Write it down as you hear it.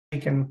we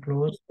can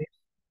close this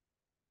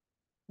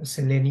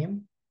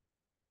Selenium.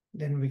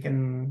 Then we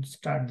can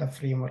start the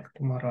framework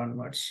tomorrow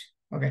onwards.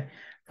 Okay.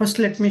 First,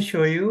 let me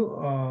show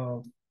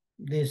you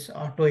this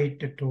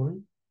AutoIt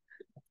tool.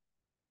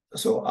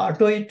 So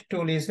AutoIt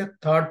tool is a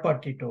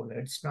third-party tool.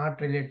 It's not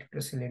related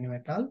to Selenium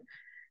at all.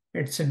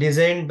 It's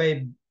designed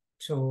by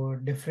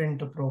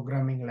different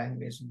programming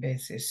language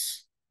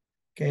basis.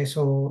 Okay,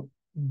 so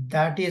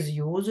that is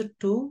used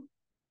to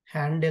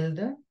handle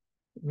the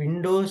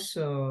Windows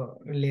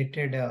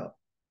related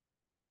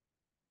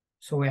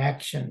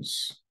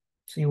actions.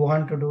 So you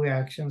want to do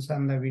actions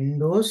on the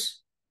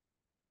Windows,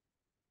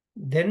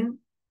 then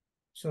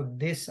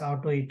this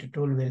AutoIt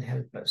tool will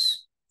help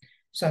us.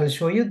 So I'll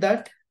show you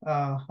that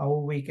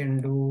how we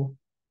can do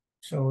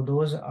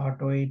those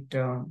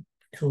AutoIt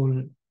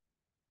tool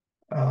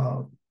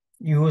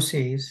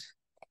uses.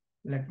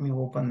 Let me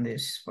open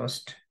this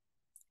first.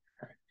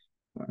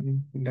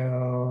 And,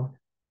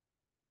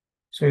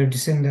 so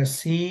it's in the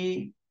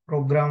C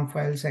program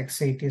files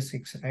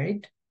x86,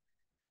 right?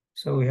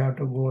 So we have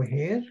to go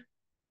here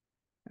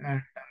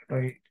and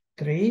AutoIt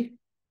 3.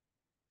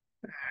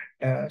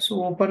 And,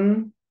 so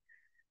open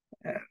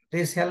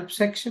this help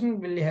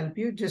section will help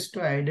you just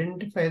to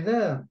identify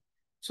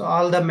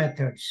all the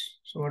methods.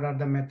 So what are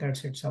the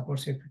methods it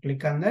supports? If you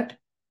click on that,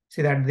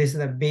 see that this is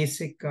the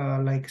basic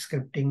like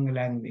scripting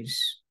language.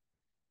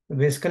 So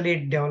basically,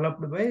 it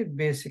developed by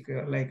basic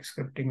like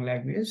scripting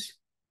language,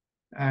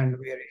 and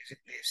we are using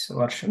this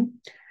version.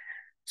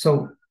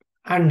 So,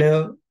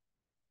 and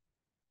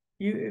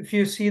if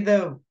you see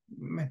the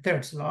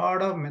methods, a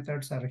lot of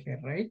methods are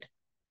here, right?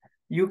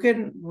 We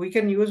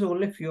can use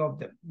only a few of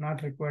them,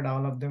 not required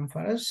all of them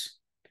for us.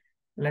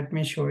 Let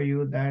me show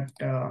you that.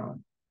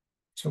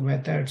 So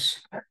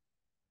methods.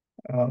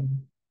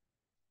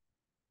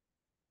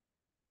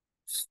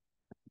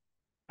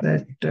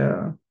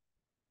 That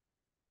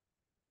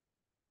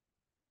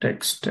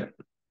text.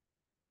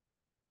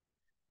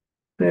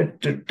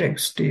 That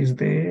text is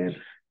there.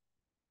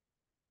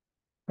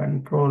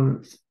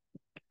 Control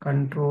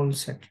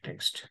set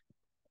text.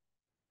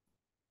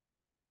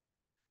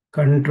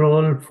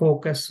 Control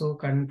focus, so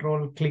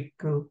control click,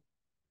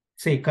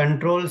 say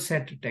control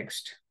set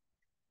text.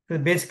 So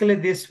basically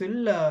this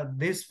will,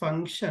 this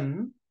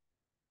function,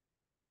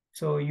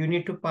 so you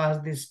need to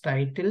pass this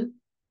title,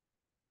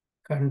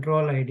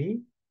 control ID,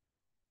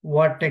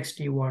 what text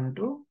you want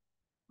to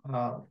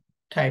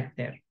type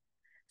there.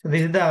 So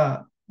this is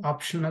the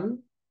optional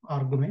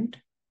argument.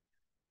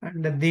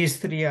 And these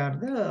three are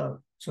the,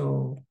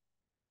 so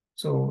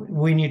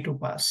we need to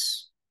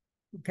pass,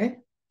 okay?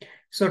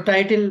 So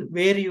title,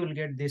 where you will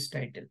get this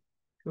title,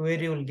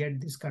 where you will get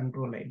this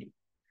control ID.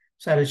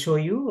 So I'll show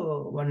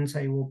you once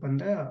I open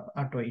the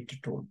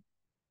AutoIt tool.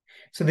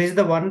 So this is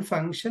the one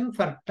function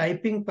for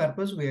typing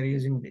purpose. We are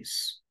using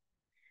this.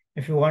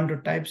 If you want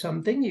to type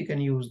something, you can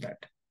use that.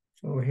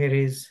 So here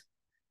is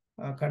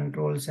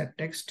control set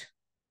text.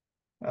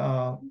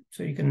 So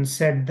you can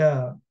set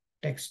the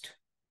text,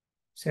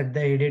 set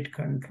the edit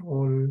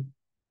control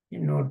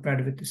in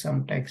Notepad with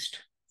some text.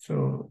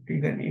 So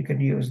you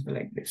can use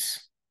like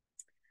this.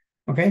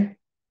 Okay.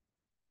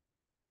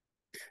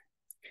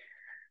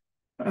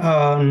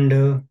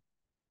 And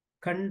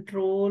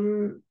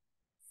control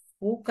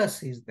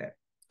focus is there.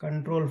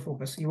 Control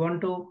focus. You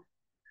want to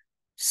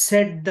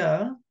set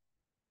the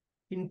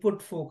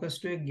input focus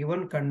to a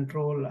given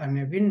control on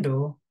a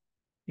window.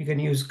 You can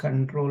use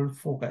control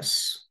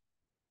focus.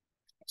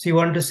 So you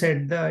want to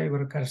set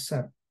your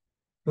cursor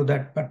to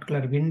that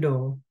particular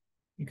window.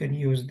 You can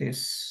use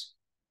this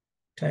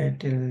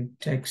title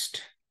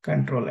text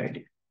control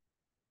ID.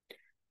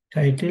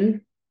 Title.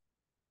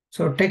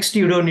 So text,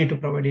 you don't need to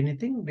provide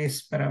anything.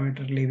 This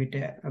parameter, leave it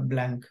a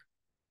blank.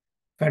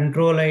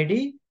 Control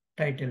ID,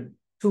 title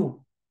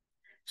 2.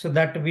 So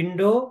that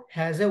window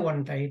has a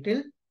one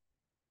title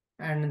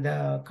and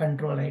the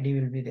control ID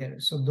will be there.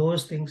 So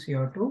those things you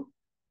have to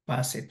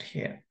pass it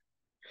here.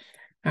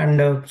 And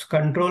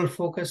control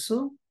focus,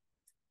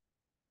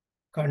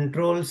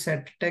 control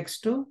set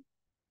text to,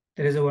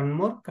 there is one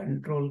more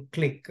control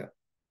click.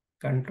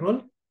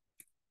 Control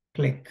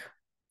click.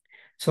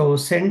 So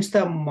sends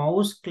the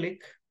mouse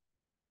click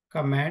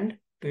command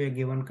to a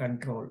given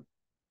control.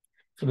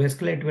 So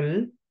basically it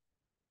will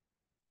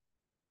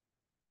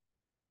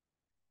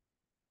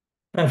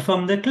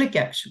perform the click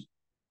action.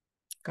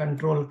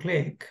 Control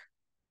click.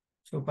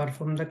 So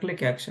perform the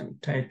click action,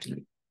 title.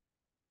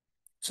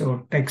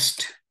 So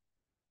text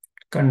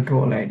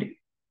control ID.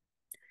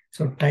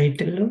 So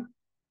title,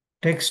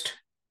 text,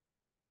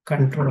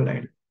 control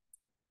ID.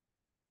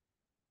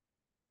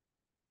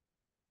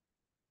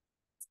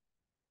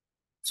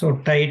 So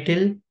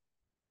title,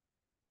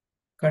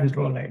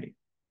 control ID.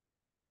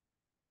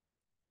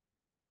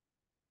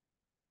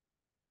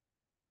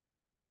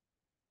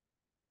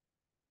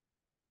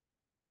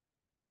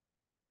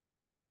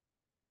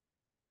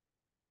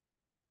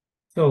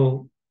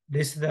 So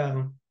this is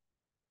the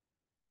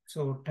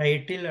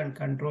title and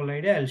control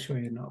ID. I'll show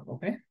you now.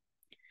 Okay.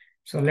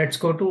 So let's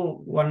go to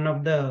one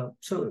of the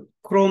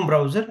Chrome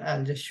browser.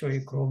 I'll just show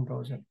you Chrome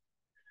browser.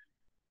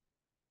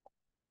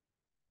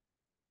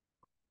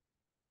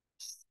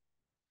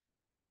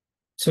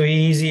 So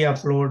easy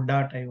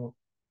upload.io.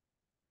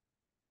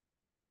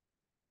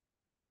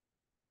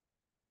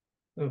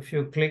 So if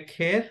you click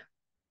here,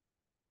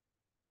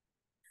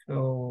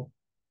 so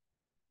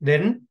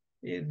then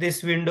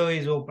this window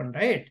is open,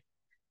 right?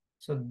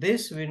 So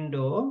this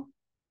window,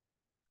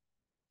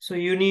 so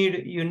you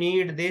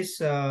need this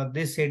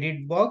this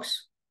edit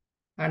box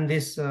and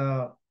this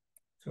so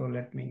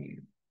let me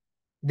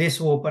this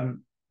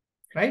open,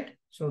 right?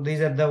 So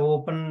these are the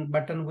open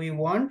button we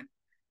want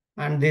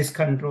and this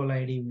control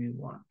ID we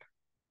want.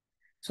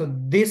 So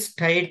this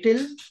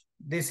title,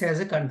 this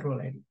has a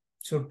control ID.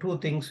 So two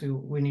things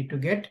we need to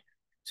get.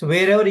 So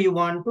wherever you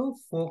want to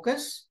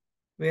focus,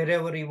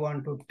 wherever you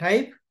want to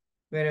type,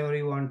 wherever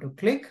you want to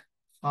click,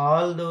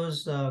 all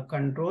those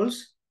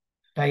controls,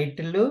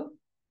 title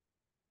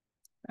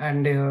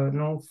and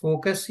no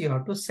focus, you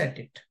have to set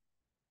it.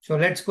 So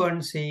let's go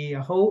and see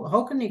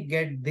how can you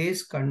get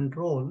these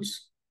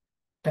controls,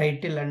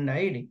 title and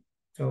ID.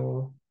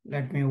 So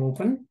let me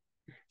open.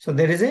 So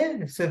there is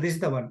so this is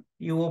the one.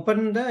 You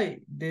open there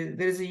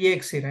is a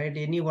exe, right?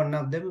 Any one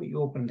of them,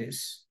 you open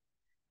this.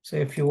 So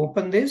if you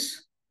open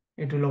this,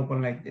 it will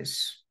open like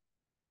this.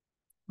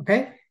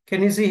 Okay.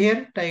 Can you see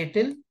here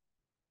title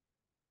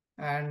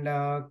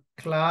and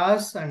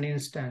class and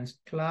instance.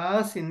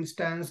 Class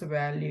instance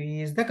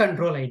value is the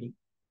control ID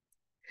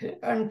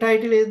and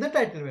title is the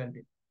title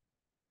value.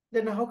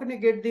 Then how can you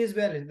get these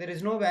values? There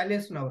is no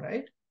values now,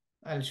 right?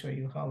 I'll show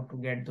you how to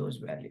get those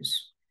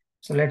values.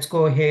 So let's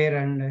go here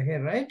and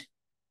here, right?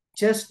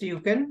 Just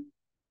you can,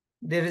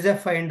 there is a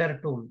finder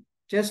tool.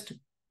 Just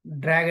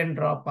drag and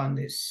drop on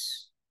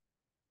this.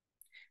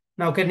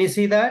 Now, can you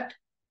see that?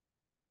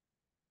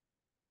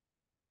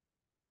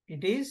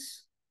 It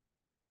is,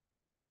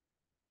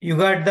 you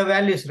got the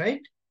values,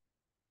 right?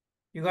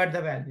 You got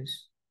the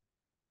values.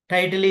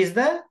 Title is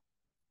the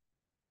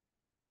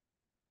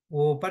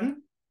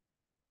open.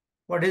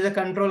 What is the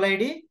control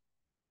ID?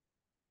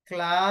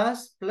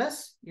 Class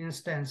plus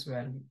instance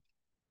value.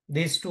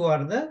 These two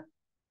are the,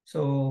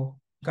 so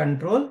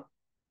control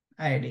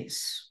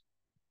IDs.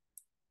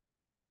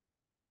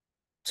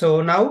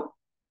 So now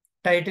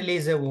title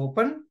is a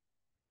open,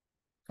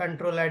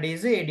 control ID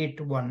is a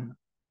edit one.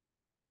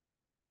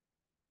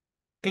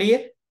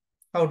 Clear?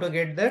 How to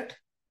get that?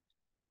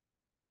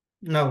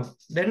 Now,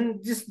 then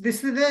this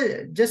is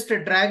the just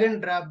a drag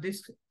and drop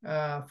this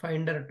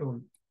finder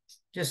tool.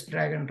 Just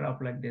drag and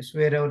drop like this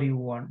wherever you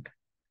want.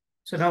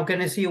 So now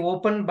can you see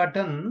open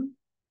button?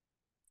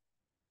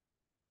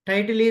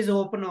 Title is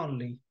open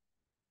only,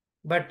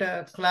 but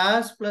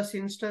class plus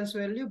instance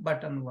value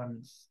button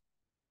one.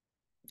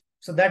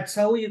 So that's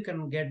how you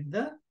can get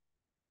the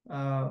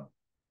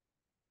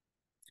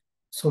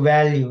so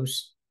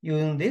values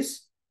using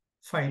this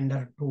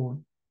finder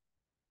tool.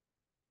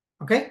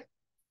 Okay.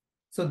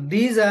 So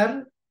these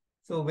are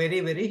so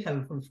very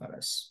helpful for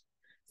us.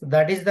 So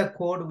that is the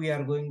code we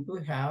are going to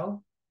have.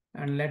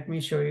 And let me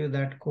show you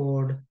that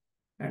code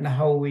and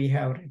how we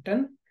have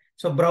written.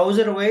 So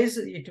browser wise,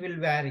 it will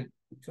vary.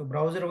 So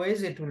browser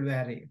wise, it will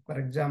vary. For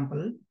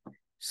example,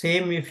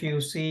 same if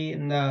you see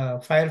in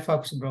the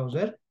Firefox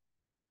browser,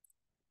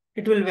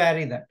 it will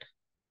vary that.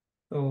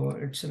 So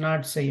it's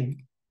not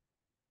same.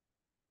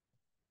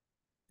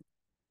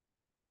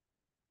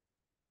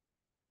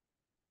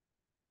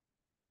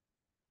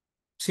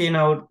 See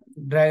now,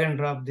 drag and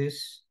drop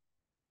this.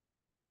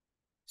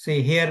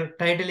 See here,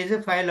 title is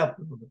a file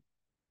upload.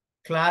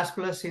 Class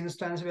plus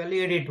instance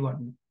value edit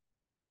one.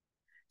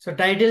 So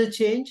title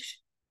changed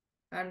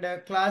and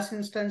class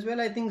instance,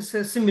 well, I think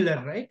it's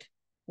similar, right?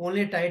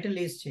 Only title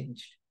is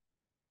changed.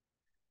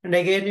 And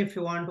again, if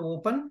you want to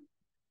open,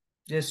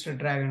 just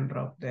drag and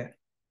drop there.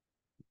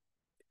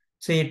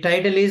 See,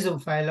 title is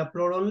file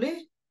upload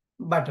only,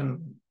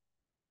 button.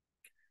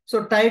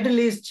 So title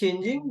is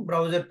changing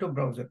browser to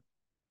browser.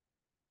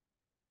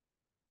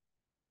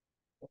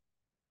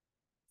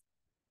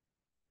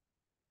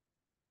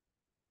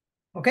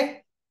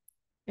 Okay.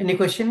 Any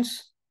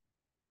questions?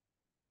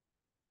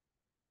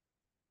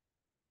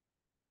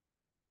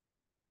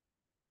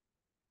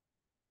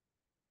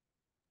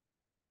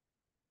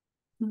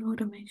 No,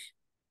 Ramesh.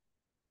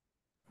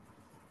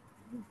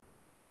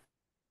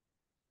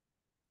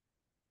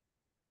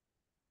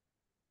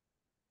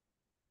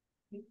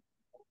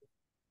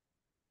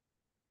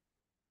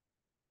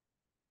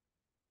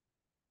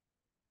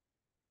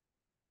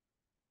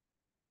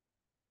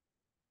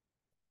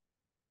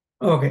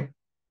 Okay.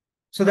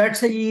 So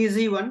that's an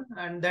easy one.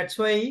 And that's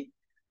why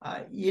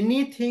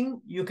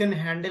anything you can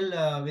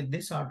handle with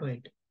this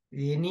AutoIt.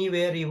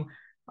 Anywhere you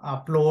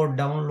upload,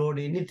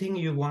 download, anything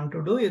you want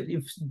to do,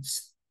 if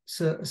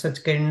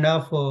such kind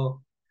of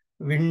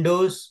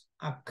windows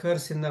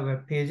occurs in the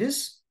web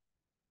pages,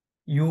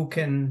 you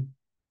can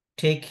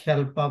take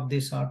help of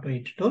this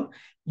AutoIt tool.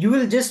 You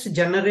will just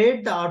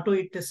generate the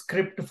AutoIt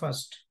script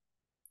first.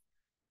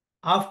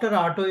 After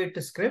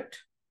AutoIt script,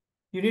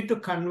 you need to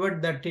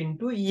convert that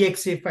into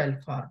exe file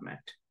format.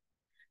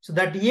 So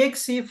that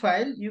exe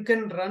file you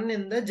can run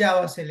in the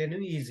Java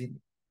Selenium easily.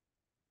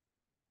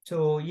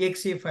 So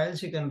exe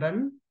files you can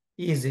run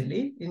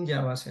easily in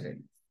Java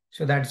Selenium.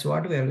 So that's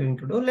what we are going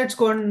to do. Let's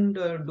go and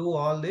do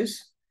all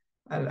this.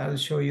 I'll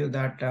show you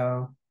that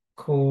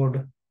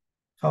code,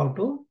 how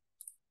to.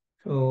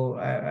 So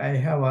I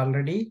have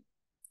already.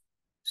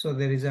 So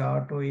there is a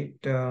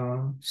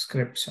AutoIt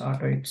scripts,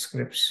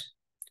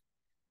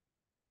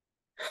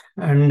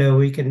 and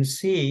we can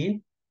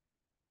see.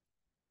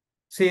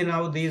 See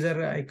now these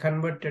are I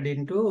converted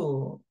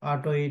into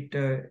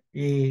AutoIt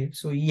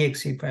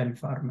exe file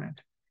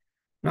format.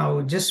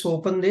 Now just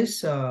open this.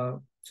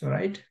 So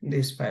right,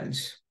 these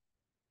files.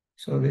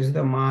 So this is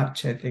the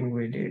March, I think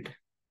we did,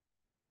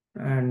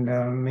 and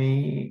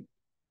May.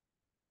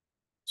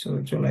 So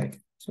July.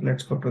 So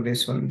let's go to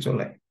this one,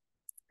 July.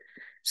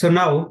 So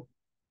now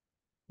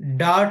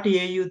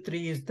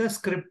 .au3 is the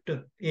script,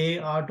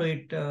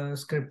 AutoIt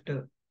script.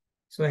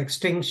 So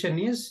extension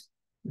is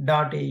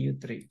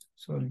 .au3.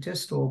 So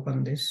just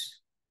open this.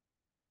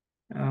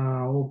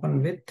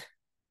 Open with.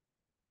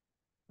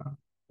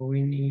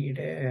 We need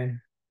a.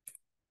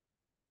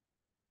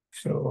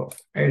 So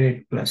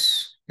edit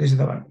plus. This is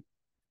the one.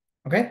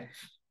 Okay.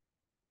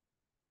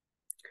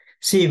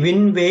 See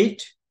win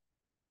wait.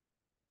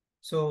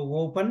 So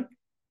open.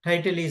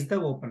 Title is the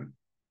open.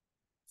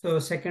 So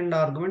second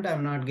argument,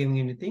 I'm not giving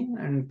anything,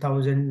 and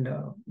 1000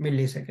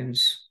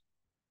 milliseconds.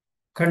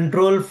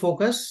 Control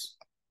focus.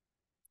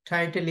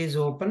 Title is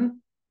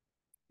open.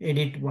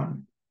 Edit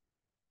one.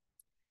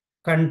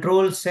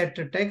 Control set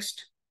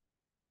text.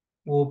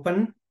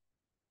 Open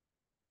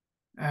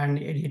and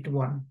edit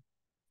one.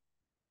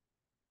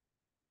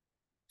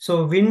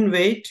 So win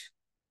wait.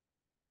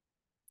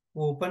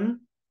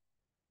 Open.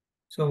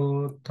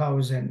 So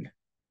 1000.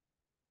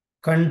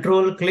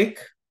 Control click.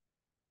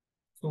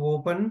 So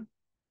open.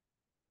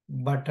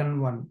 Button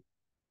one.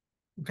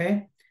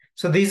 Okay.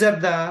 So these are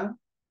the.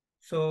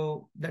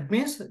 So that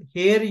means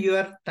here you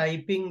are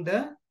typing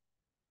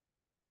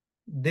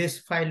this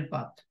file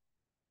path.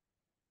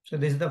 So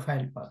this is the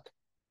file path.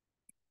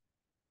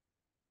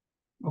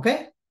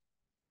 Okay.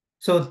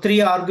 So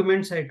 3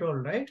 arguments I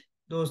told, right?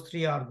 Those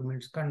 3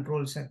 arguments,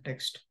 control set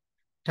text.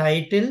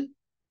 Title,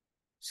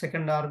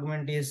 second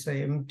argument is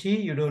empty,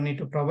 you don't need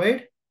to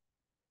provide.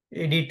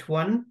 Edit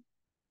one.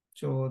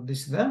 So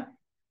this is the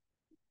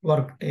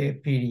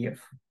Workday PDF.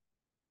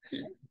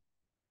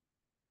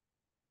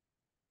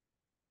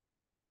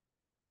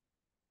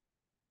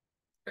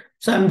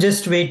 So I'm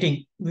just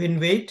waiting. Win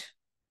wait.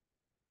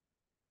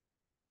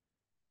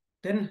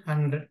 Then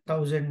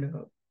 100,000.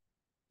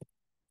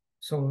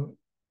 So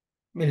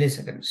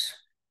milliseconds.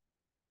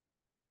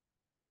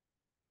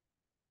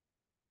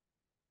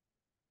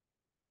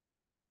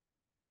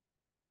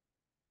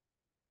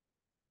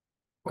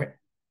 Okay.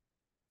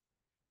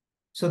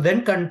 So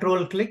then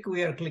control click,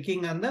 we are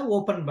clicking on the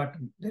open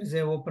button. There is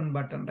a open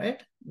button,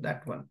 right?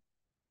 That one.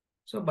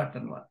 So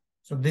button one.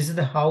 So this is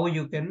the how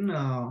you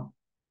can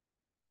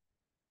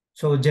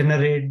so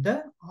generate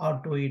the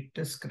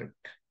AutoIt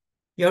script.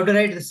 You have to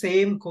write the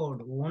same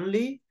code.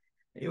 Only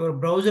your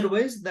browser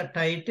wise the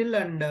title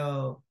and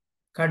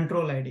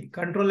control ID.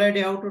 Control ID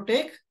how to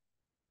take?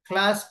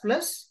 Class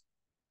plus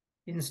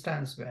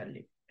instance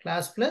value.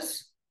 Class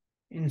plus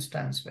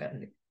instance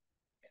value.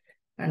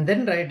 And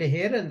then write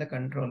here in the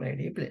control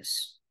ID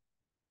place.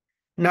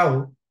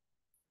 Now,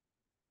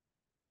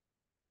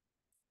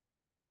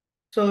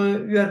 so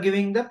you are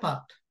giving the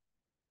path.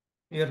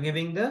 You are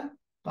giving the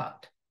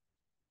path.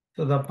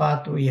 So the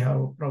path we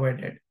have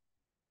provided.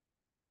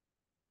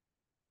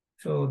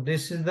 So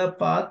this is the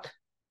path,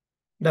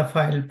 the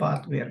file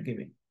path we are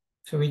giving.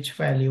 So which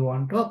file you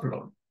want to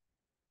upload.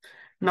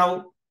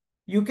 Now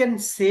you can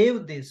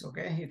save this,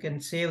 okay? You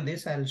can save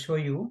this, I'll show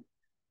you.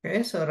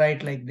 Okay, so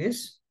write like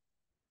this,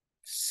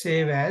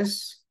 save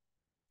as.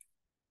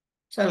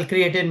 So I'll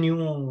create a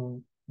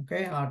new,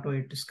 okay,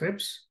 AutoIt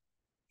scripts.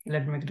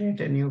 Let me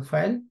create a new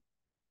file.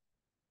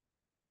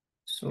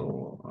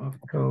 So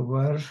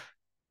October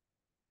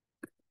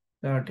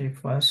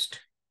 31st,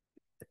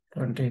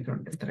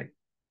 2023.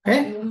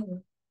 Okay.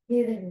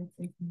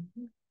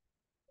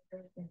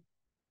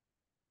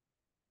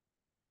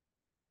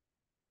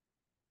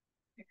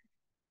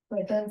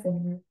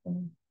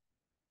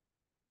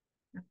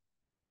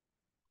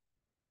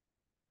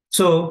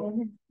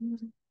 So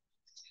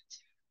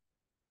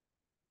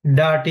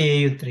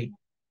 .au3.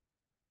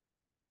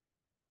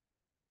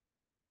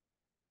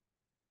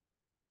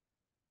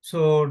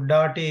 So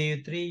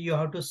 .au3, you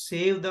have to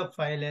save the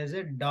file as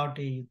a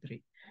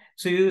 .au3.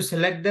 So you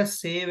select the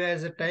save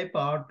as a type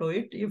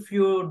AutoIt. If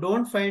you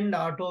don't find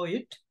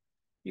AutoIt,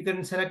 you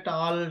can select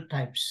all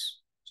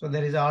types. So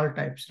there is all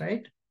types,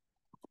 right?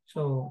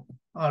 So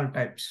all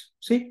types.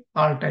 See,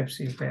 all types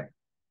is there.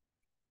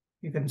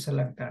 You can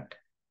select that.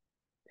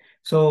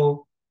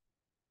 So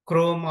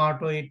Chrome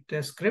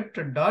AutoIt script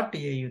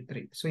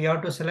 .au3. So you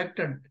have to select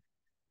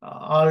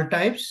all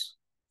types.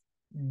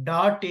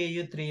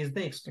 .au3 is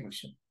the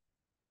extension.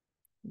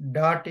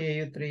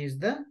 .au3 is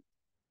the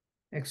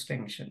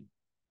extension.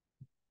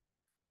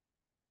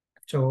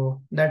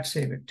 So that's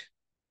save it.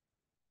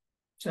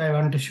 So I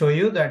want to show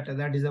you that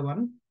that is the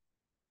one.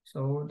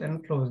 So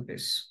then close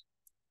this.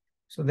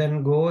 So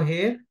then go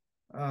here.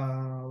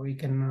 We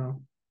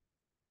can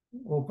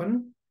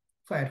open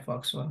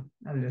Firefox one.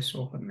 I'll just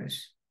open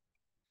this.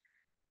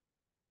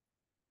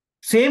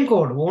 Same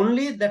code,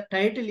 only the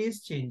title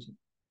is changing.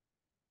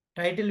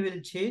 Title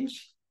will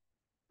change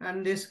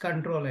and this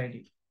control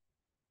ID.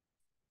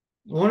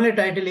 Only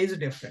title is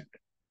different.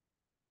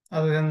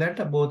 Other than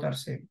that, both are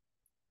same.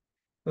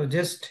 So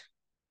just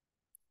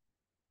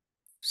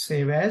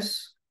save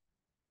as.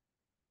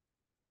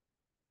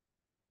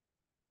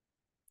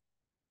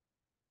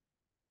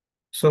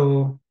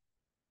 So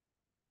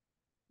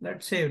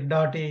let's say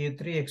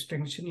 .au3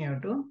 extension, you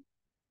have to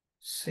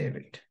save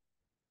it.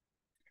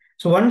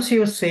 So once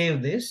you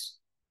save this,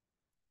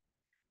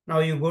 now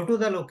you go to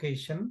the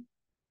location,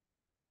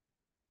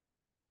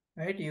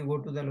 right? You go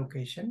to the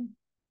location.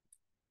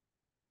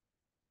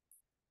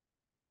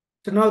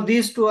 So now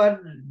these two are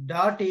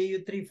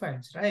 .au3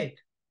 files, right?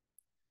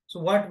 So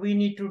what we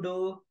need to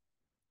do,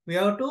 we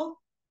have to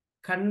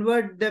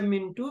convert them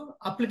into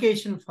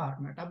application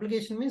format.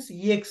 Application means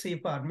exe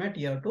format,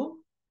 you have to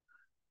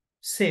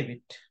save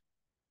it.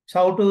 So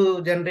how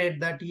to generate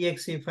that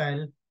exe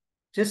file?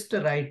 Just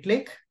right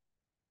click.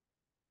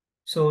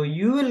 So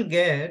you will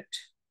get,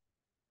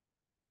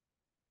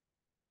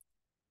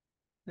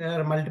 there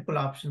are multiple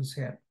options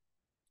here.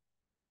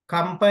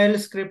 Compile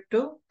script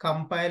to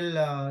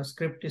compile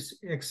script is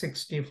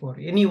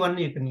x64. Any one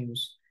you can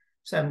use.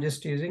 So I'm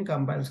just using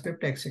compile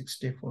script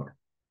x64.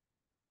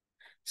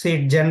 See,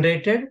 it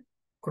generated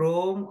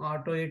Chrome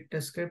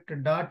AutoIt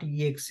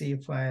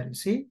script.exe file.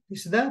 See,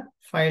 this is the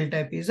file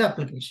type is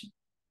application.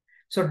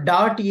 So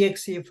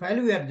 .exe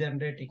file we are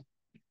generating.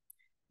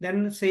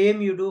 Then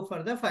same you do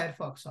for the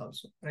Firefox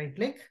also. Right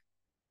click,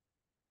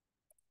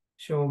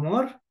 show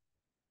more,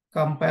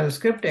 compile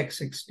script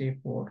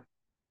x64.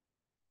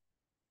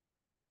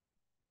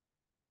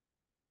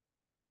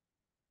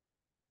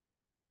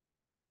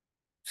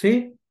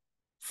 See,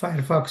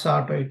 Firefox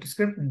AutoIt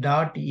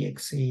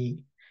script.exe.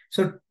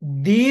 So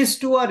these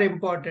two are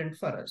important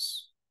for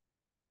us.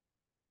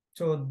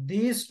 So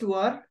these two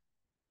are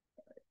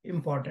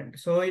important.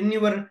 So in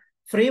your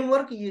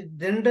framework, you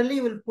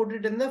generally will put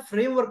it in the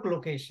framework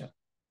location.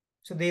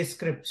 So these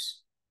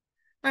scripts.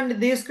 And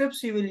these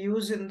scripts you will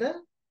use in the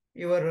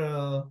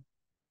your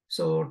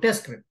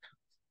test script.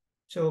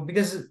 So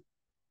because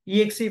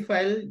exe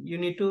file, you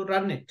need to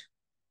run it.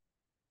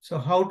 So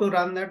how to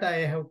run that,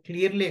 I have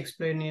clearly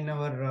explained in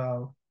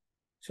our,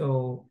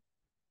 so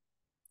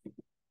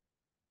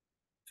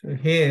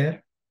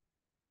here,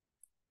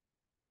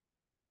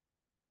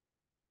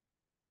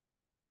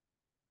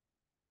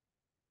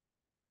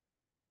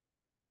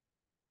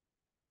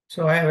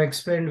 so I have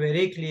explained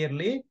very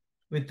clearly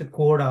with the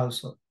code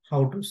also,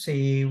 how to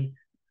save,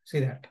 see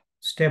that,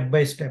 step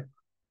by step.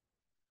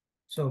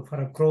 So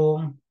for a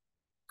Chrome,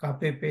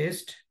 copy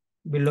paste,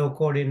 below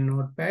code in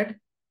Notepad.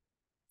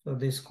 So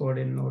this code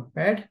in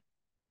Notepad,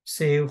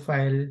 save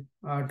file,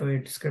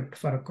 AutoIt script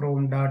for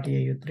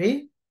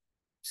Chrome.au3,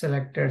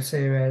 selected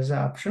save as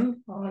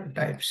option, all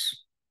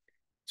types.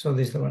 So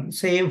this is the one.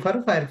 Same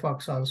for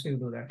Firefox also, you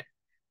do that.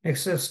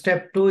 Next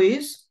step 2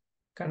 is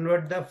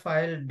convert the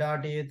file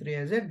 .au3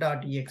 as a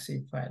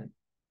 .exe file.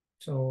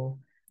 So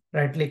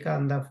right click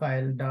on the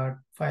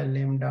file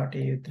name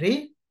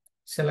 .au3,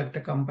 select a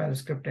compile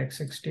script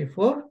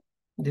x64.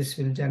 This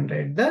will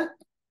generate the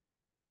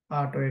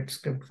AutoIt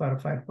script for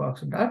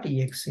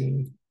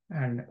Firefox.exe.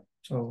 And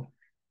so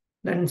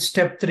then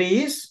step 3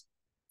 is,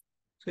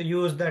 so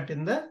use that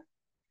in the,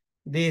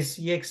 these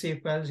exe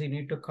files you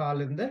need to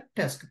call in the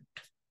test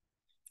script.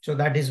 So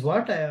that is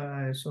what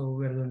so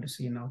we're going to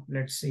see now.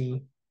 Let's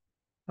see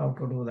how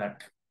to do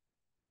that.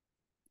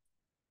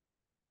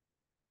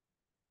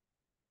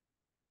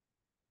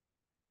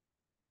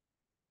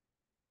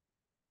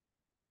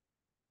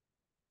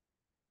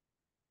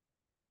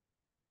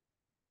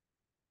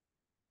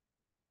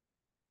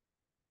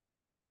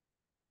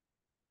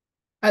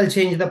 I'll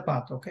change the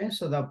path, okay?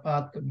 So the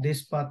path,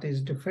 this path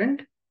is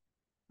different.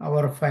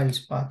 Our file's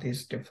path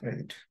is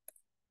different.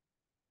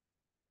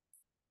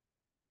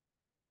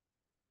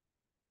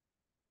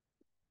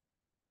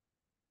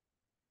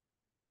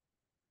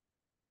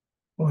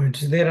 Oh,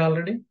 it's there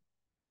already?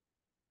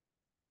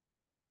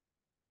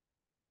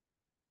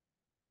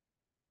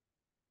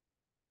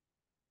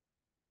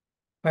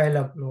 File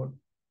upload.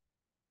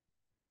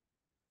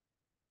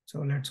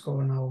 So let's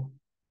go now.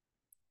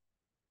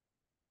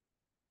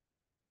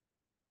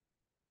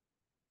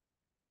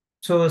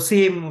 So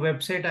same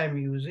website I'm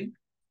using.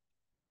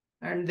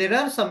 And there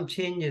are some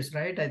changes,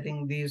 right? I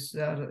think these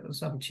are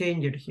some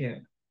changed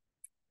here.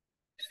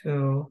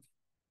 So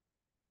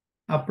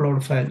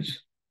upload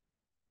files.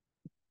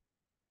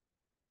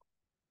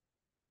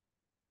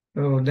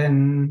 So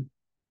then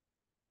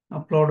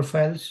upload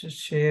files,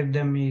 share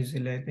them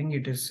easily. I think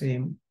it is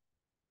same.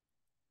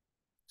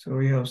 So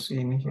we have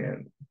seen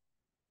here.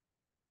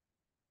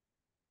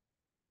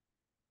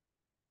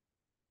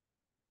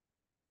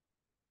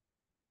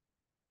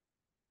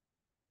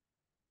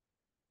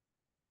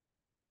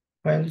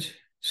 Files,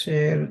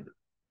 share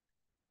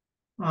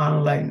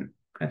online.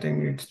 I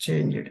think it's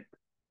changed.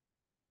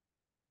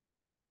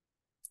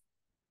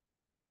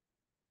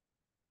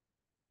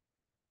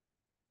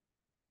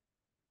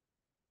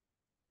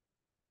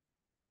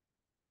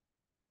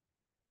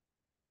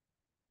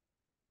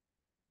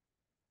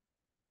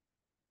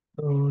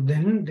 So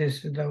then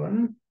this is the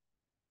one.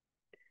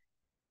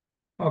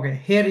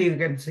 Okay, here you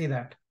can see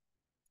that.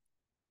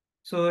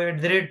 So at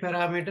the rate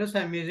parameters,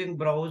 I'm using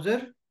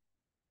browser.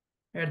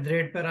 At the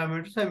rate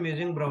parameters, I'm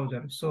using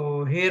browser.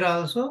 So here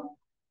also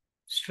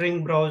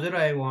string browser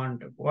I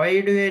want.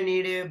 Why do I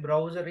need a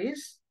browser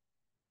is,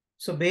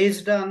 so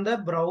based on the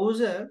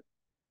browser,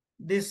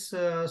 this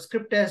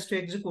script has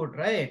to execute,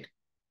 right?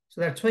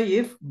 So that's why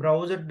if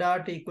browser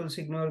dot equals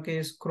ignore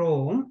case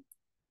Chrome,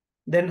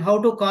 then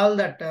how to call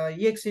that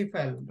exe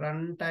file,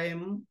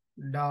 runtime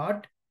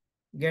dot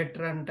get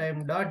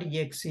runtime dot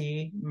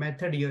exe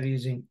method you're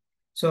using.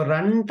 So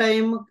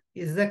runtime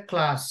is the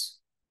class.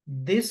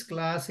 This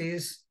class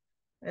is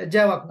a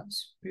Java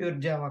class, pure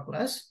Java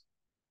class.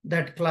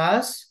 That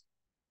class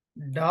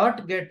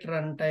dot get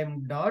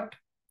runtime dot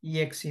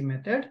exe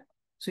method.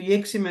 So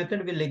exe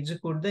method will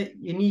execute the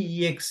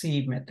any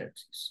exe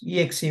methods,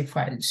 exe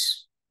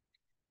files.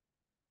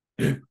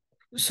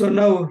 So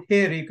now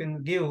here you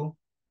can give,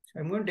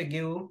 I'm going to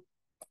give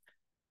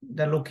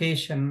the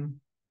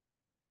location.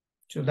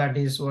 So that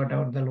is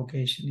whatever the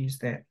location is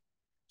there.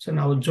 So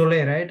now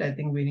July, right? I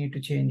think we need to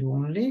change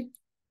only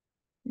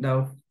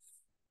the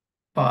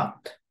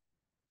path.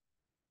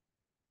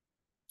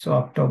 So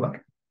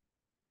October.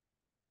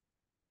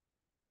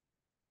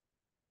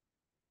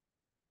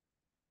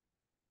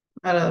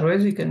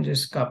 Otherwise, you can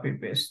just copy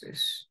paste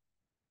this.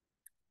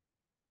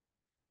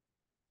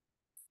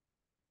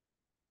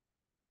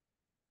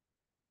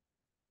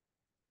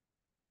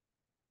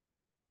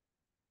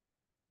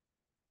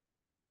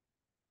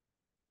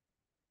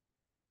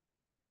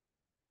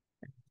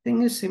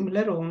 Thing is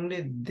similar,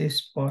 only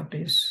this part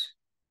is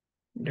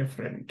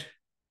different.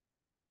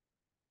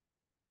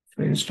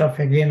 So instead of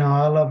again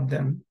all of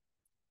them,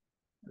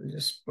 I'll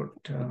just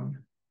put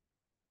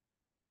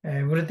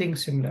everything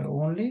similar,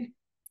 only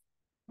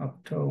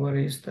October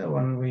is the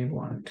one we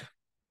want.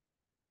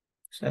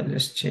 So I'll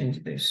just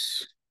change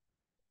this.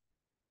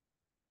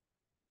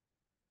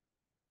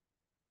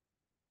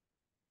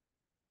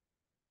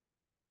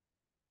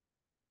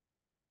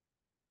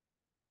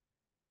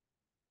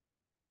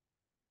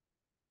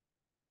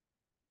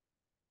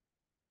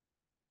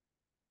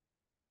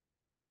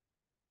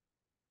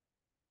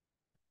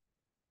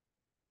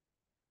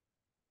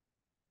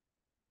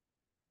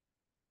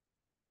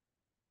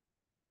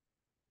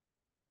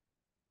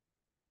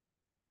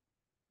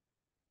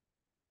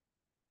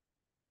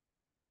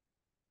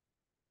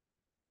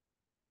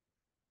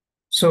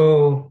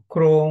 So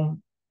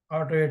Chrome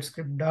AutoIt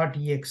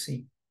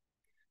script.exe.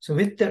 So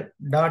with the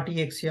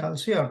 .exe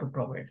also you have to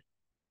provide.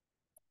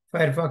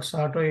 Firefox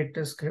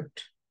AutoIt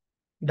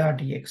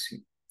script.exe.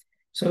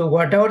 So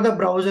whatever the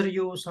browser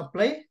you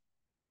supply,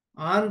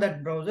 on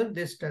that browser,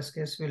 this test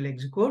case will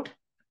execute.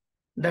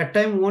 That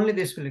time only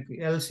this will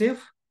execute. Else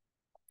if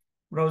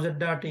browser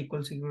dot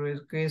equals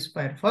case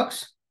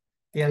Firefox,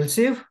 else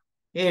if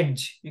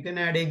Edge, you can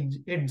add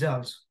Edge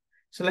also.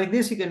 So like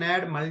this, you can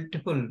add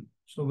multiple.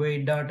 So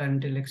wait dot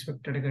until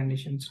expected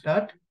conditions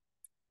dot.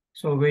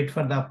 So wait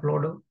for the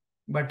upload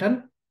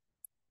button,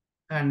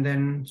 and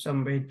then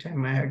some wait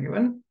time I have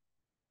given,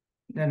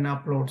 then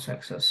upload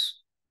success,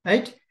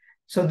 right?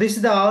 So this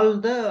is all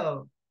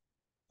the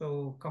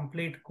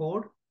complete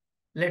code.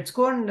 Let's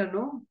go and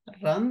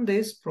run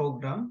this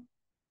program,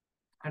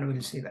 and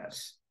we'll see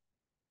this.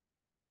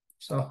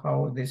 So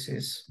how this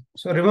is.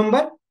 So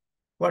remember,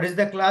 what is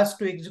the class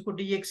to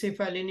execute exe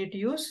file you need to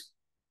use?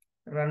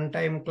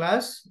 Runtime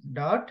class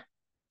dot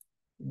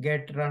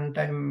get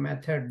runtime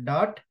method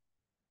dot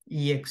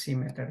exe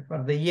method.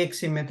 For the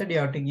exe method, you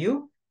have to give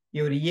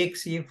your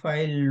exe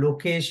file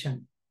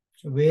location.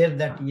 So where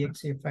that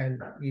exe file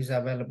is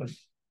available.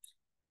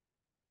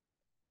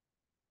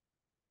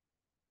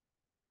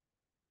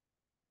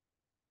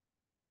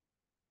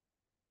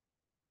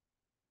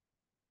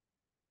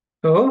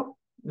 So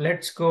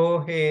let's go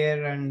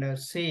here and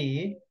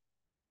see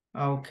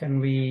how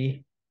can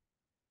we,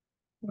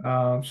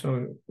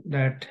 so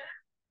that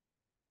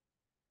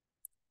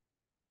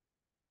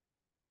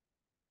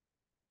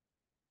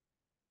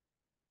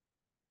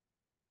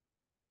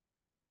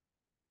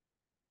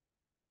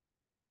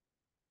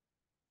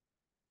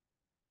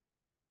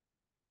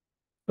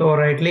so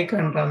right click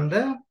and run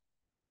the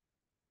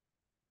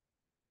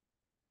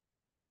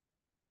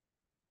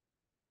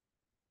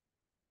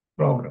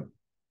program.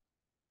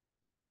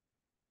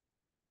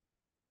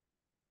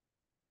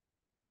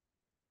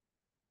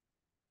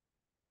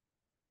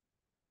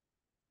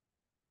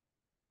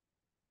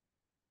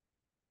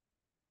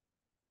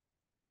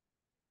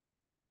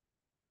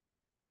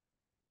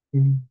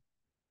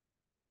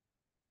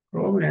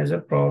 Chrome has a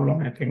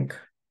problem, I think.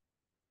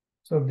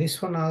 So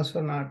this one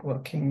also not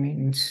working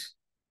means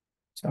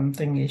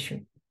something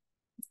issue.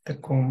 The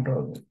Chrome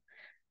browser.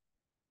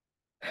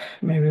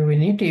 Maybe we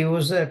need to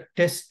use a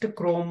test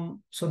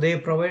Chrome. So they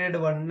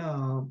provided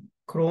one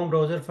Chrome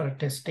browser for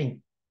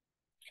testing.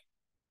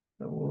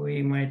 So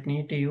we might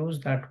need to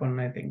use that one,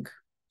 I think.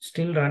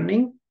 Still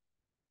running.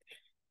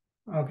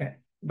 Okay,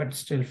 but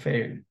still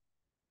failed.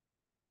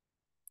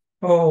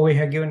 Oh, we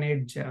have given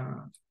Edge.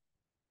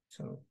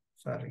 So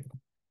sorry.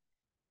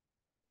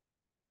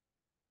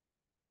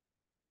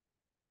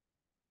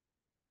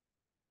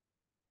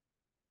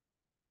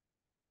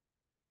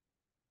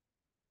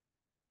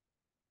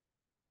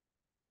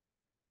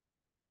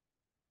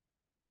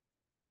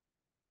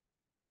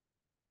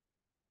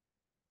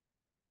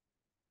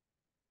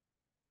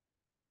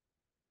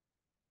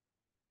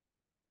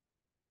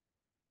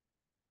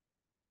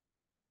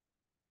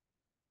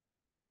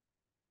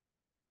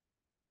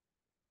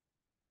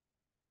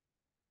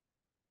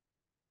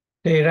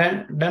 They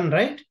ran done,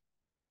 right?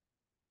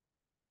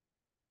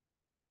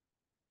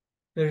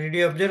 So did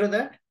you observe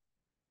that?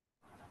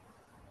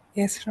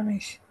 Yes,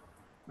 Ramesh.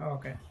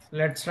 Okay,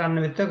 let's run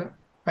with the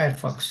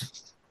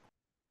Firefox.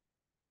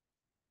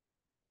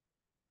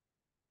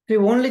 The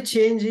only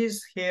change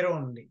is here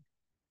only.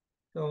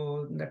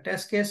 So in the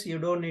test case, you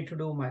don't need to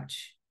do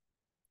much.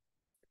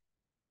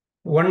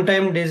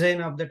 One-time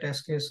design of the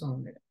test case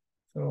only.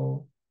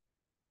 So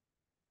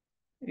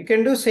you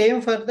can do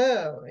same for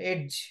the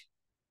edge.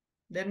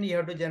 Then you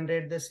have to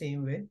generate the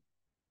same way.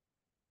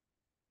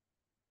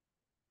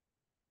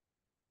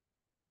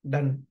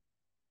 Done.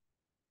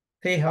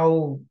 See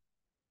how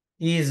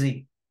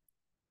easy.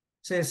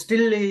 So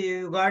still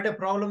you got a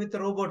problem with the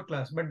robot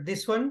class, but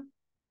this one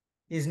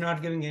is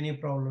not giving any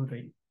problem to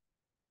you.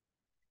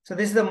 So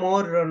this is the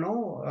more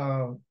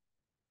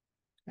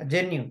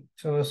genuine.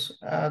 So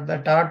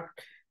the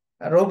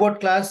robot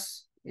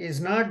class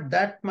is not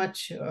that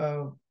much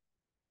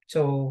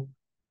so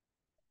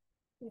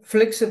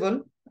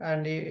flexible,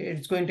 and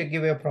it's going to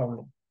give a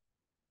problem.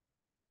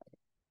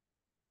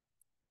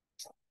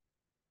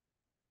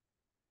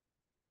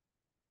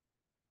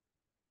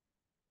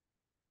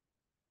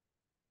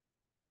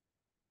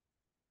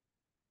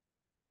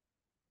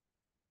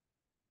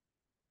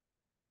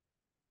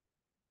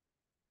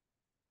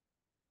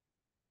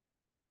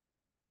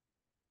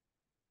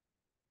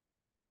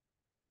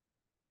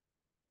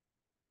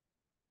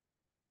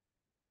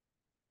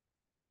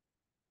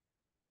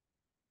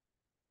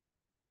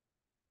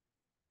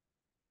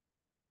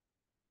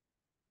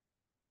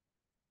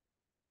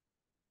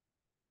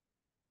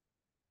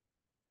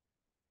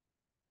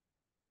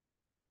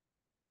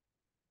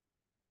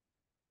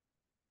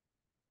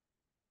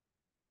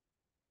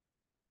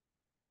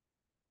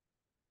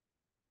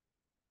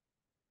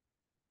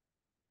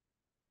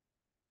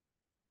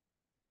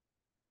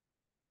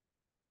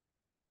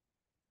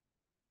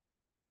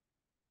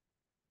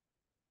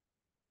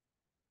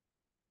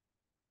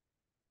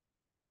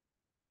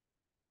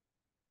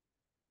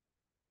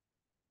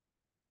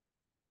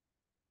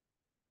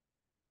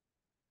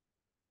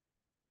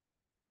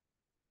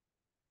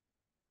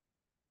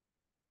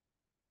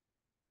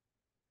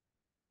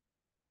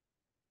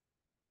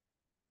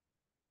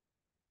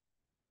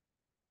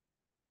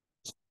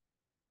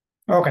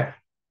 Okay.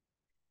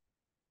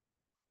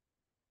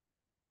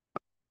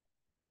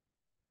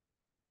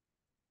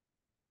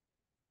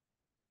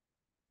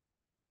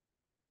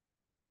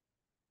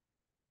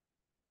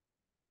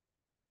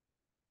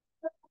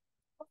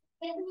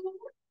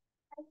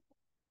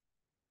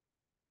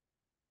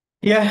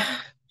 Yeah.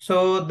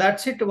 So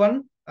that's it.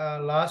 One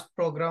last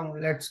program.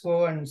 Let's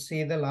go and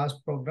see the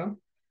last program.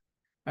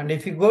 And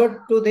if you go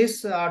to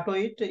this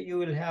AutoIt, you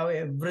will have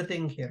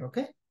everything here.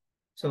 Okay.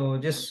 So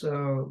just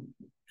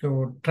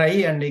so try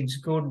and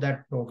execute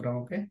that program.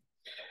 Okay.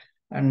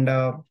 And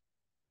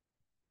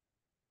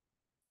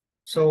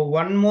so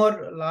one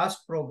more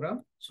last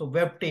program. So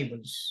web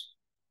tables,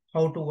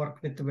 how to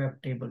work with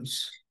web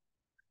tables.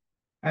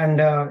 And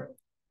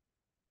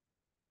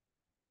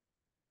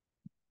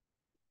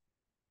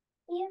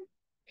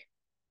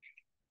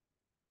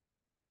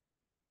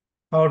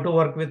how to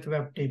work with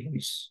web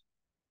tables.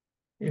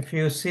 If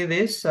you see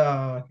this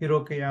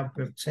Heroku app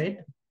website,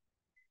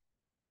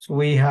 so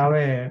we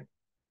have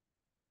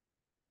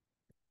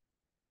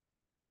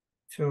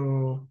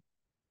so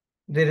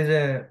there is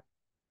a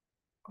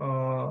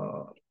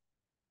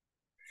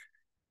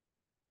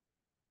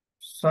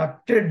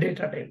sorted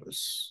data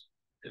tables.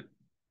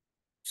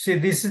 See,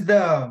 this is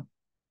the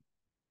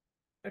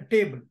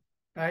table,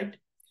 right?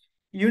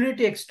 You need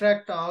to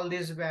extract all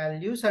these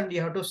values and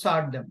you have to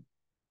sort them.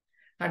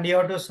 And you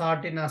have to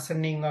sort in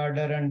ascending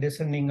order and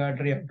descending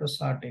order, you have to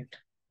sort it.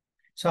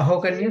 So how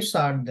can you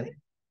sort them?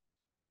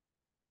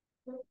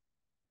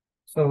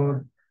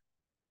 So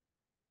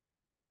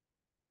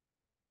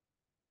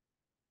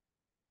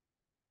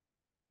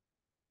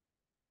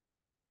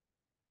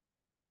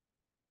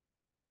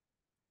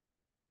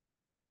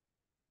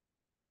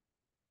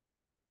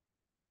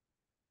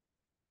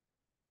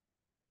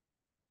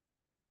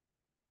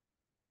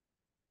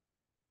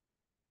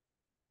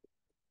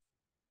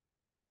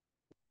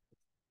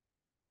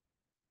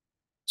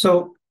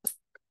so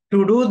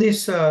to do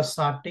this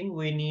sorting,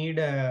 we need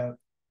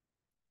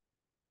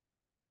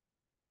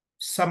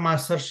some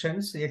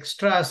assertions,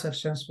 extra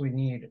assertions we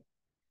need.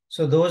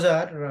 So those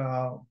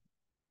are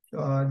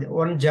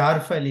one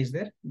jar file is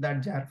there.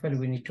 That jar file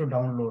we need to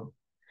download.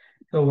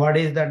 So what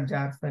is that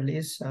jar file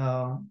is?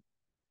 So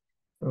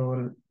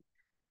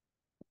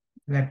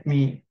let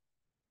me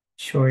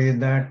show you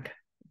that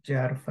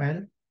jar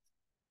file.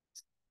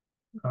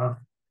 So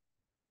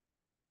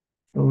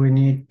we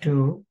need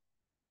to,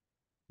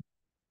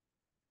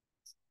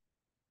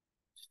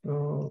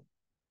 so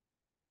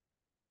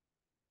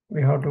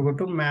we have to go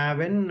to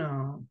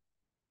Maven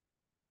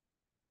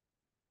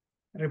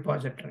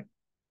repository.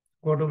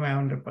 Go to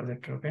Maven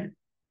repository, okay?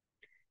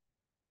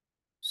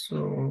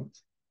 So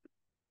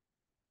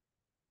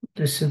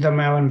this is the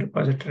Maven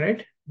repository,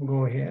 right?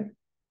 Go here.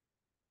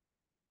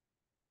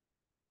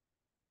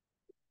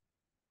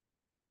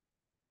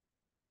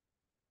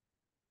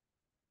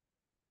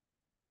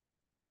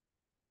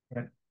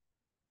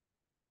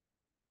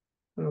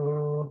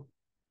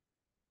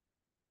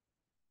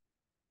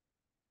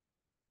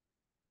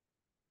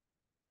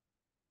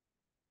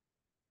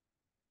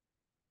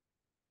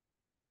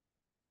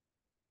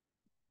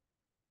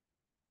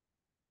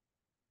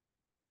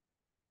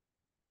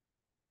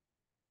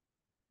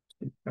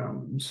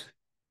 comes.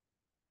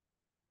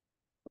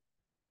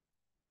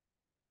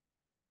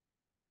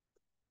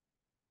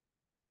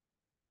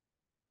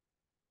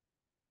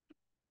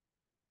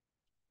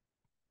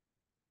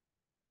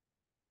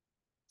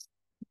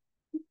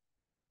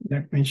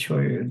 Let me show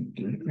you.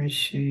 Let me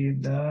see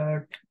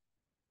that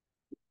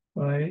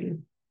file.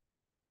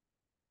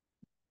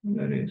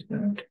 Where is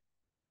that?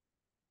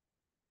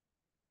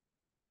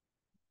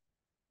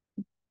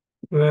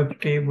 Web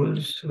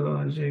tables,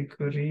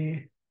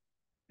 jQuery,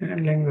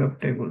 handling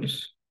web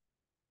tables.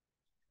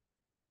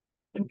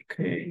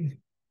 Okay.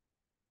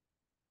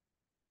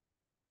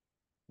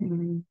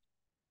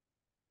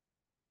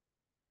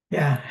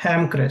 Yeah,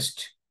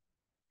 Hamcrest.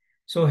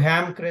 So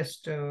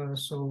Hamcrest,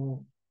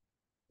 so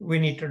we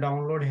need to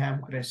download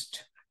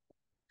Hamcrest.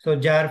 So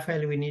jar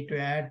file we need to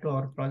add to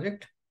our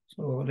project.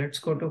 So let's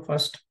go to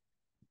first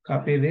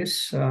copy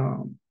this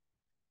and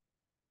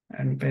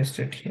paste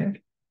it here.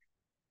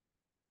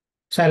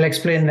 So I'll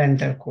explain the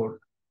entire code.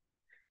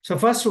 So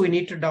first we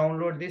need to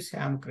download this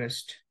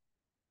Hamcrest.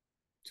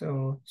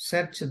 So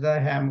search the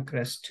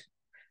Hamcrest.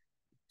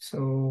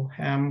 So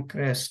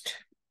Hamcrest.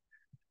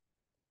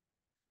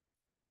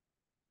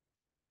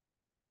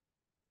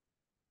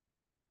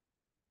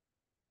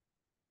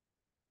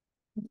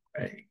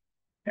 Right.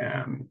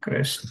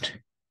 Hamcrest.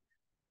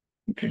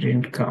 It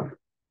didn't come.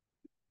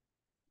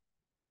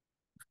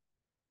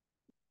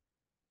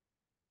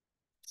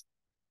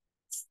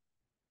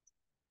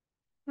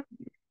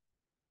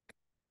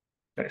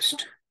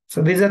 Crest.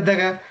 So these are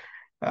the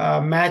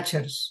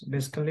matchers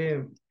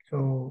basically.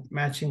 So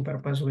matching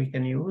purpose we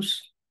can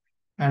use,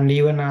 and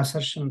even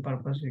assertion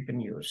purpose we can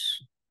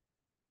use.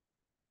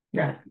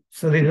 Yeah.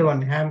 So this is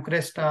one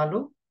Hamcrest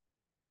Alu,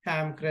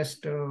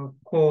 Hamcrest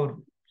core.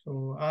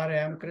 So our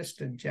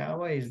Hamcrest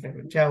Java is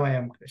the Java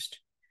Hamcrest.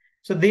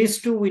 So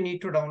these two we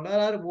need to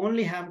download, or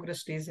only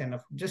Hamcrest is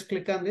enough. Just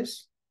click on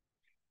this.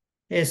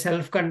 A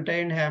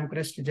self-contained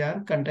Hamcrest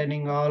jar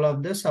containing all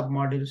of the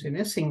submodules in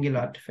a single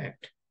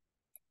artifact.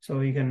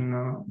 So you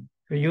can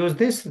use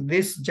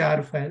this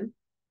jar file.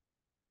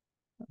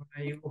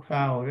 You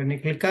have, when you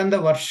click on the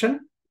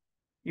version,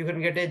 you can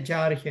get a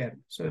jar here.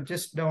 So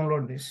just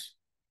download this.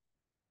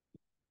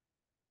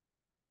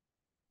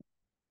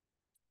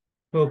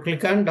 So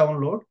click on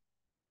download.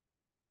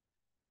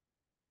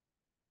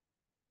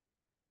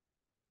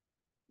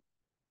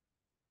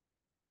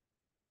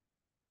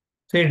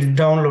 So it's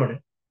downloaded.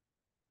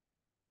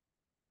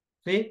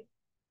 See?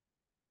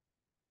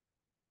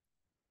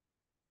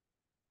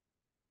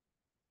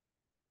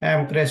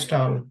 Hamcrest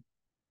all.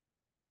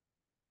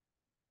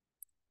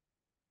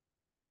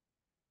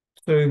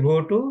 So you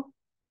go to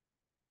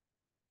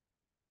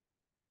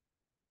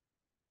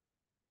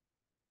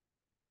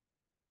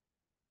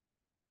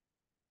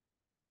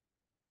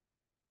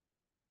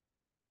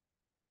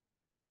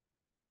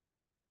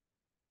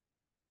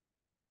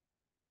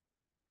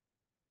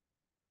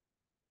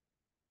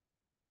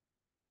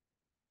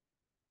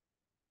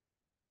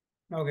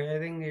okay, I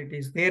think it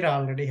is there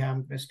already,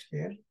 Hamcrest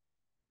here.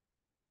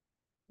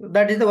 So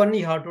that is the one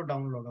you have to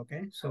download.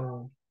 Okay.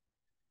 So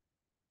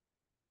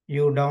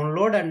you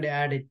download and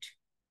add it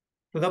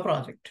to the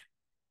project.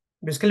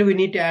 Basically, we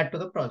need to add to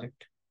the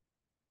project.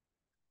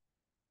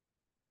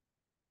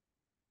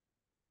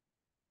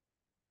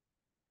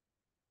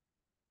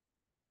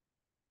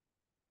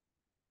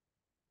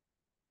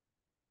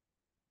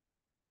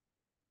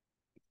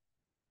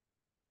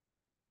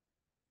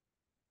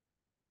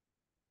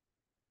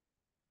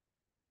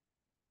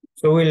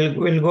 So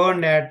we'll go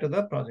and add to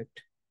the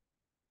project.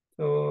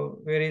 So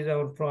where is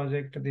our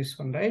project? This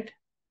one, right?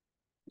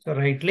 So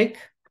right click.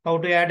 How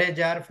to add a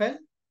jar file?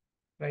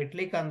 Right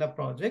click on the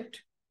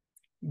project,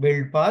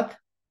 build path,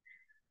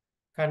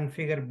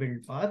 configure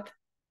build path,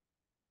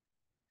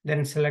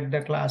 then select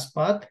the class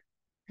path,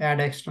 add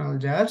external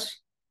jars,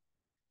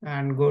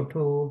 and go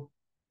to,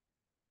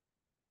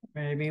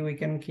 maybe we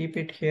can keep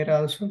it here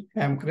also,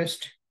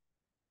 Hamcrest.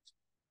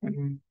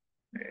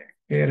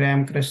 Here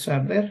Hamcrests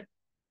are there.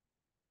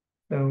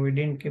 So we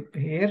didn't keep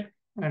here,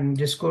 and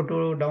just go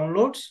to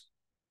downloads.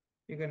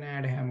 You can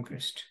add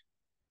Hamcrest.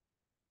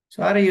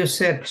 Sorry, you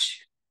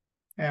search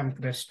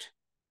Hamcrest.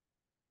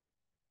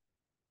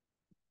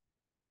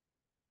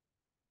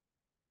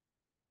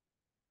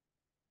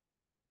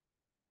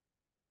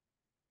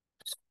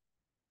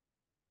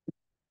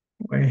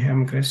 Why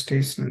Hamcrest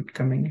is not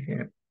coming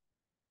here?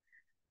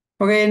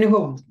 Okay,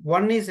 anyhow,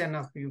 one is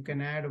enough. You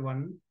can add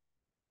one.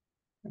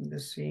 I'm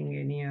just seeing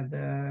any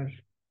other.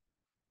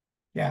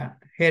 Yeah,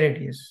 here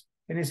it is.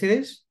 Can you see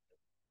this?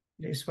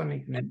 This one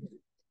you can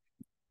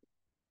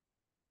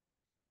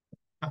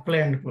apply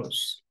and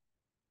close.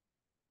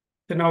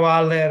 So now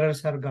all the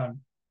errors are gone,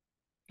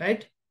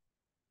 right?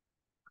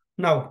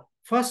 Now,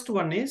 first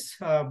one is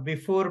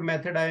before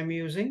method I am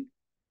using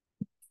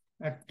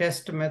a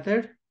test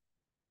method.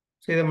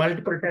 See the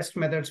multiple test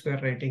methods we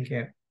are writing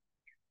here.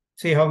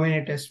 See how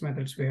many test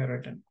methods we have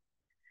written.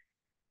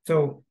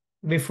 So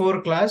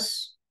before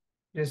class,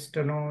 just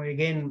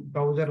again,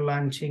 browser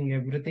launching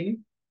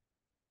everything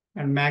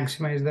and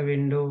maximize the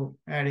window,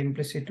 add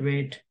implicit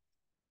wait,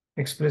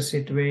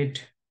 explicit weight.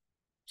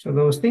 So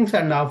those things,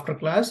 and after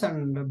class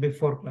and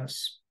before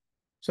class.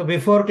 So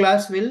before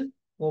class will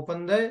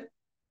open the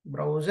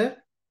browser,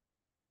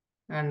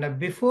 and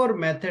before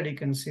method, you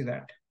can see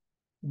that.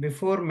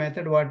 Before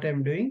method, what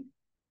I'm doing,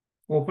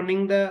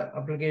 opening the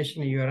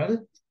application URL.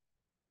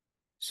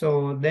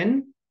 So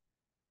then,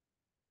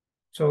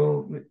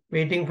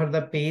 waiting for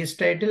the page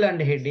title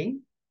and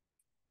heading.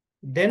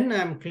 Then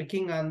I'm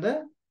clicking on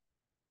the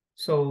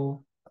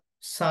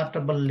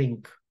sortable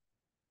link.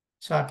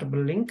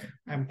 Sortable link,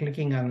 I'm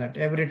clicking on that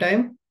every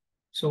time.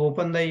 So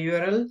open the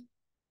URL,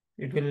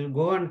 it will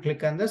go and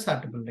click on the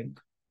sortable link.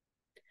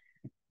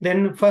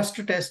 Then first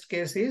test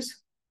case is,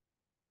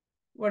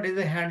 what is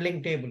the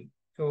handling table?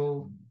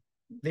 So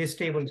these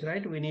tables,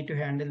 right? We need to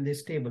handle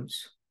these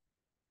tables.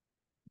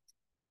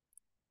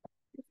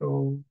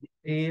 So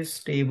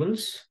these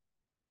tables,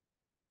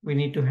 we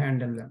need to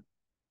handle them.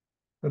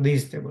 So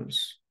these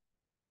tables.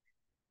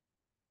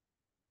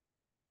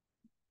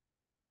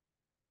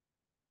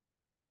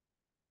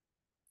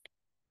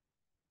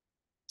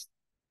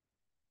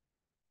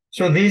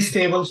 So these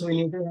tables,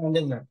 we need to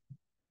handle them.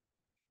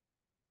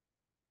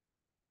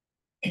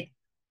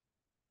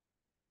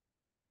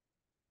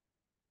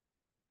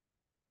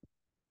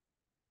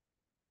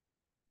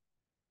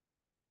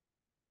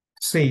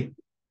 See,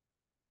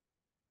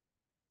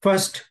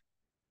 first,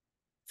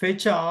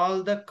 fetch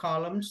all the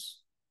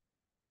columns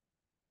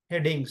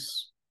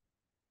headings.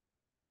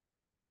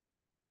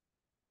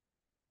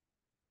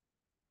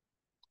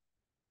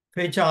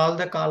 Fetch all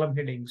the column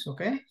headings,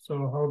 okay?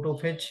 So how to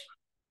fetch?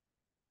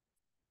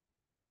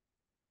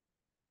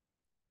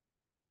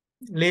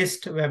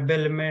 List, web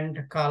element,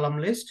 column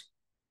list.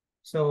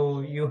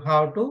 So you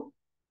have to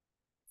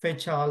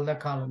fetch all the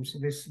columns.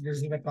 This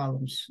is the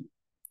columns.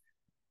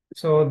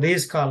 So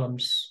these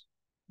columns,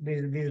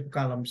 these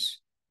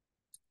columns.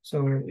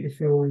 So if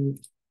you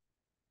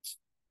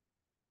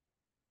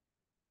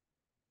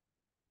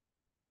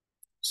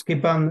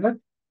skip on that,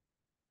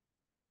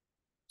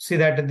 see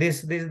that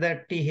this is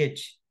the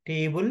TH,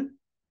 table,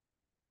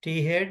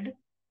 T-head,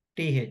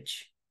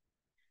 TH.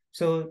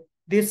 So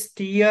this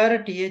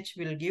TR, TH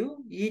will give,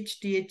 each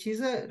TH is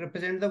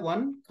represent the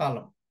one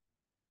column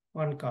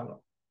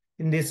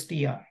in this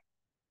TR.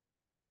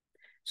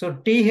 So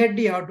T-head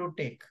you have to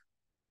take.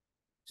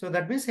 So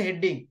that means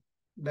heading.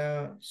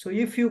 So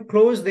if you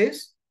close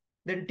this,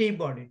 then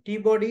T-body.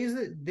 T-body is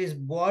this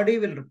body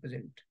will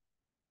represent.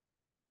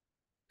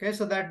 Okay,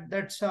 so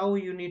that's how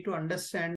you need to understand